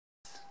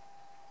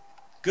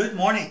Good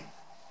morning.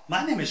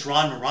 My name is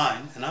Ron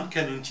Morrain, and I'm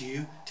coming to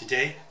you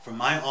today from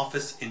my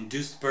office in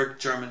Duisburg,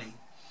 Germany.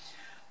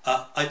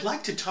 I'd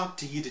like to talk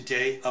to you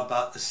today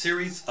about a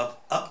series of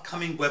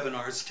upcoming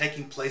webinars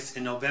taking place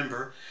in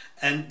November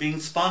and being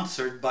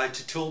sponsored by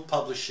Tutul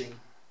Publishing.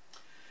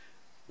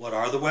 What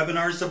are the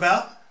webinars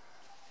about?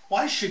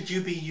 Why should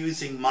you be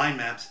using mind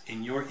maps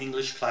in your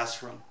English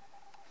classroom?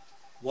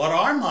 What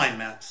are mind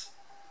maps?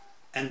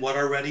 And what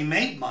are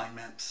ready-made mind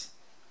maps?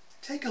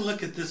 Take a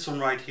look at this one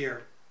right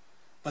here.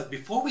 But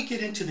before we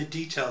get into the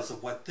details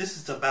of what this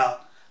is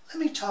about, let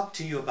me talk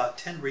to you about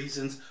 10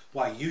 reasons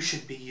why you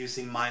should be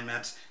using mind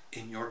maps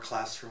in your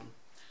classroom.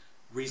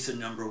 Reason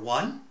number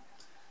 1,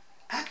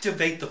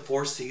 activate the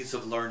 4 C's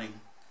of learning.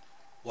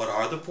 What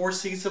are the 4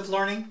 C's of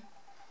learning?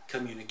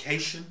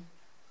 Communication,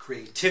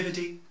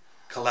 creativity,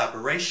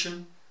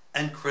 collaboration,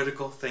 and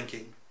critical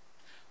thinking.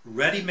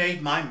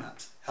 Ready-made mind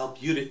maps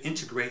help you to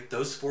integrate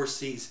those 4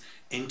 C's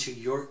into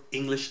your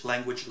English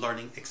language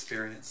learning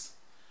experience.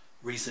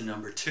 Reason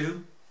number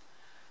 2,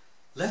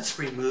 let's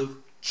remove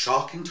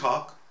chalk and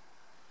talk,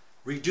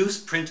 reduce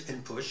print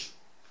and push,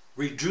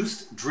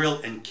 reduce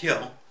drill and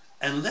kill,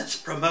 and let's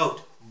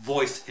promote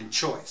voice and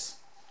choice.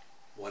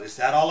 What is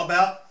that all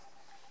about?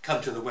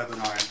 Come to the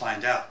webinar and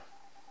find out.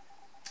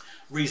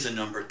 Reason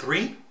number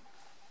 3,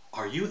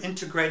 are you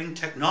integrating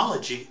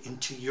technology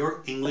into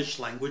your English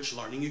language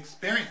learning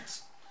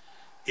experience?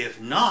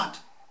 If not,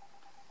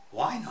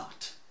 why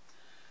not?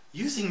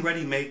 Using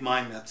ready-made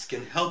mind maps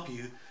can help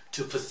you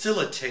to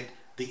facilitate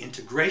the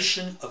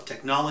integration of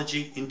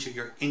technology into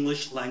your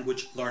English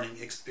language learning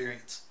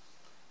experience.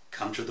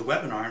 Come to the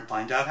webinar and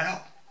find out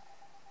how.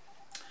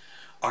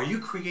 Are you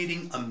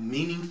creating a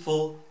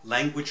meaningful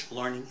language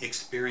learning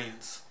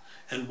experience?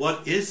 And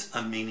what is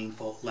a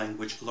meaningful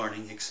language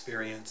learning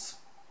experience?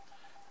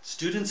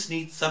 Students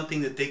need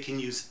something that they can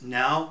use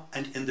now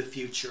and in the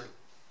future,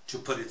 to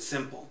put it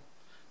simple.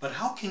 But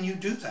how can you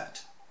do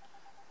that?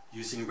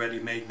 Using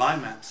ready-made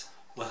mind maps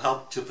will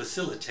help to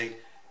facilitate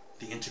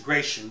the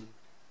integration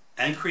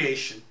and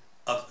creation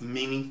of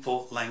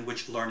meaningful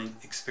language learning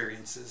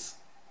experiences.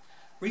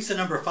 Reason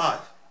number 5,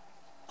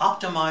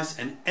 optimize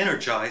and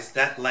energize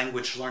that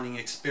language learning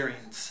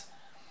experience.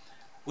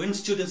 When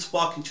students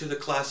walk into the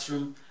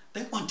classroom,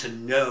 they want to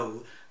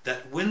know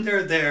that when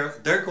they're there,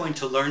 they're going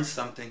to learn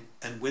something,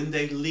 and when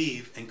they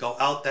leave and go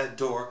out that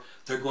door,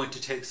 they're going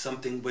to take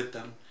something with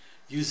them.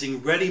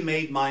 Using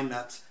ready-made mind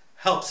maps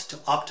helps to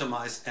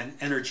optimize and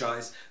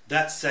energize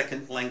that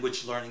second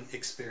language learning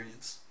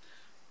experience.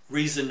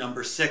 Reason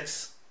number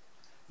 6,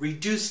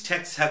 reduce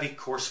text-heavy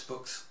course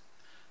books.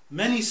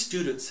 Many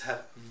students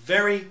have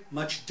very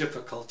much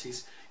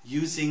difficulties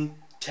using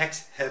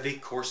text-heavy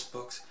course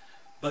books,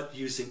 but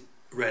using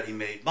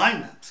ready-made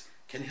mind maps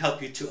can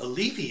help you to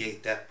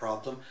alleviate that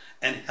problem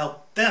and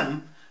help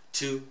them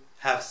to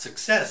have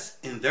success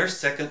in their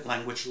second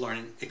language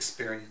learning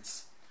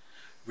experience.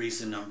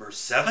 Reason number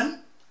 7,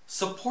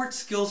 support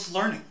skills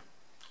learning.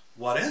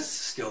 What is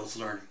skills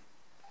learning?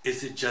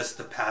 Is it just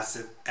the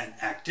passive and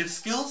active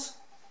skills?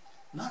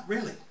 Not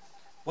really.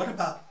 What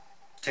about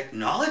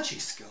technology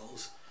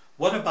skills?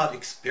 What about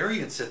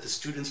experience that the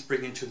students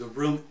bring into the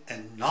room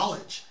and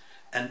knowledge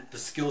and the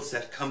skills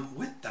that come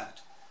with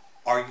that?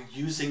 Are you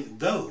using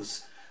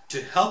those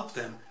to help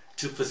them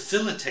to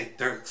facilitate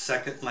their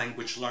second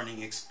language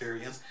learning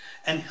experience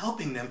and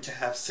helping them to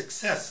have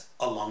success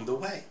along the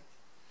way?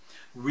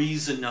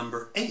 Reason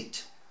number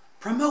 8,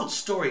 promote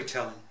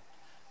storytelling.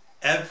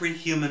 Every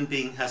human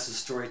being has a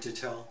story to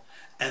tell,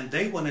 and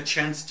they want a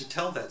chance to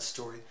tell that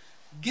story.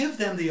 Give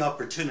them the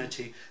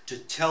opportunity to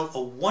tell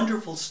a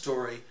wonderful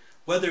story,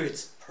 whether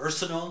it's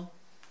personal,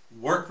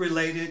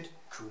 work-related,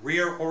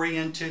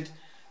 career-oriented.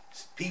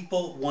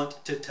 People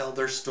want to tell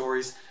their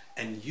stories,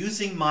 and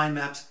using mind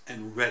maps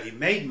and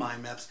ready-made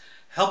mind maps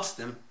helps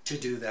them to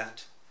do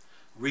that.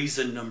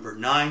 Reason number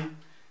 9,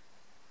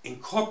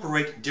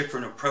 incorporate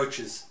different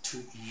approaches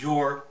to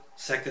your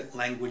second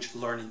language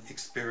learning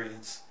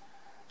experience.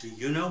 Do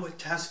you know what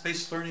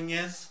task-based learning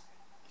is?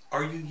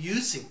 Are you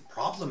using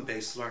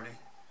problem-based learning?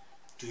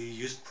 Do you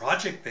use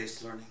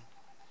project-based learning?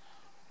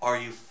 Are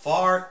you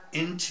far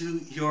into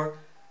your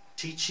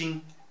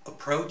teaching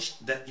approach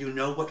that you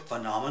know what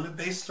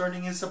phenomena-based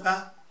learning is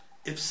about?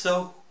 If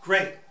so,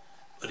 great.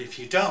 But if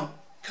you don't,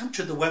 come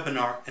to the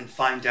webinar and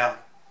find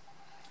out.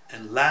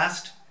 And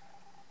last,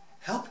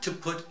 help to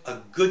put a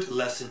good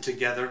lesson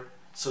together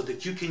so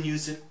that you can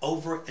use it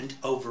over and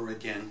over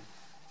again.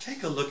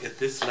 Take a look at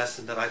this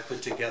lesson that I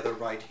put together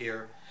right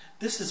here.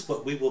 This is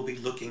what we will be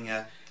looking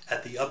at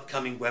the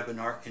upcoming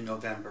webinar in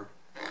November.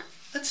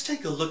 Let's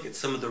take a look at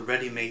some of the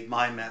ready-made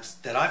mind maps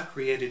that I've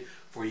created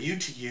for you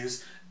to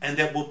use and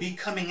that will be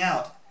coming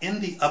out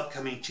in the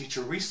upcoming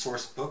teacher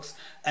resource books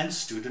and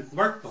student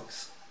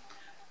workbooks.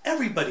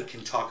 Everybody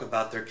can talk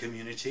about their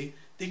community.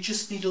 They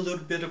just need a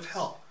little bit of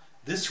help.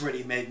 This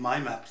ready-made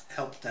mind map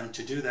helps them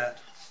to do that.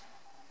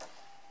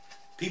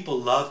 People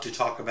love to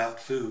talk about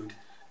food,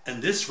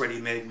 and this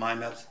ready-made mind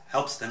map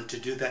helps them to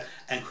do that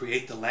and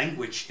create the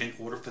language in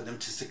order for them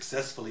to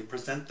successfully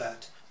present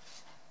that.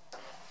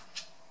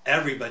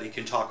 Everybody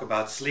can talk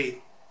about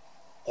sleep,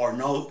 or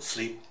no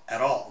sleep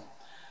at all.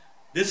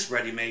 This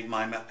ready-made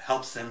mind map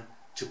helps them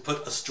to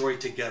put a story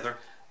together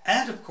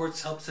and of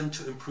course helps them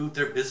to improve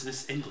their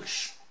business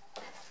English.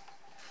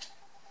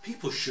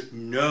 People should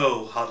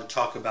know how to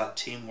talk about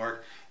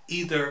teamwork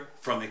either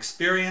from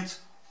experience,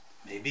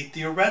 maybe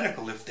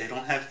theoretical if they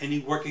don't have any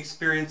work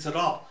experience at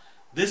all.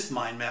 This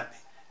mind map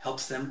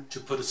helps them to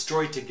put a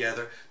story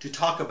together to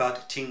talk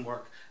about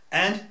teamwork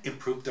and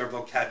improve their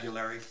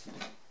vocabulary.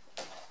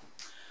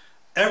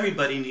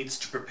 Everybody needs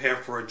to prepare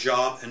for a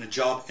job and a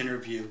job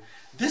interview.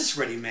 This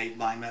ready-made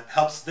mind map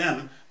helps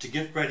them to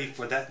get ready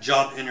for that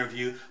job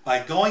interview by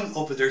going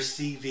over their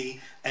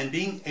CV and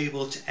being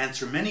able to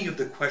answer many of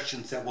the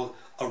questions that will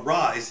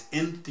arise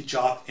in the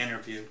job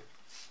interview.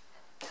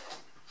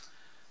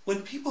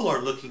 When people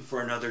are looking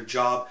for another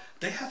job,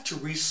 they have to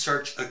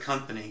research a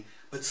company,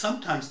 but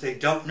sometimes they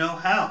don't know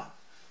how.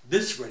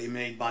 This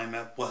ready-made mind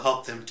map will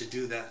help them to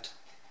do that.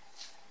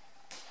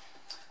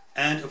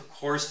 And of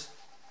course,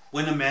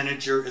 when a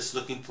manager is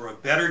looking for a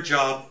better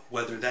job,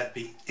 whether that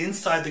be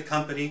inside the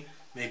company,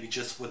 maybe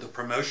just with a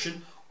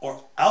promotion,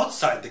 or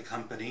outside the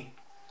company,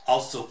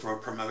 also for a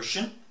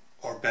promotion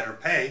or better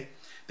pay,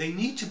 they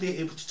need to be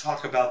able to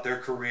talk about their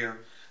career.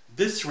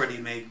 This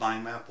ready-made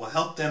mind map will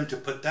help them to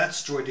put that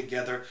story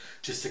together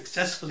to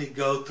successfully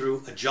go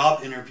through a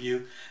job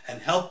interview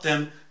and help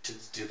them to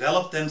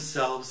develop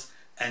themselves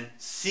and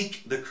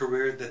seek the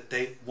career that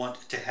they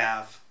want to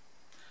have.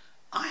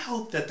 I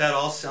hope that that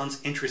all sounds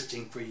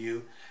interesting for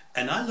you,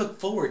 and I look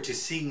forward to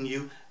seeing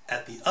you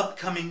at the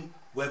upcoming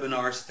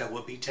webinars that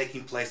will be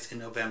taking place in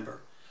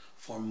November.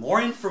 For more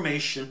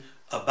information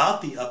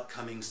about the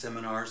upcoming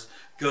seminars,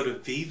 go to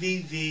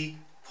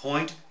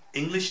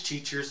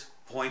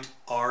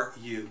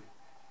www.englishteachers.ru.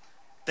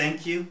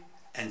 Thank you,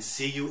 and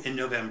see you in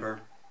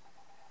November.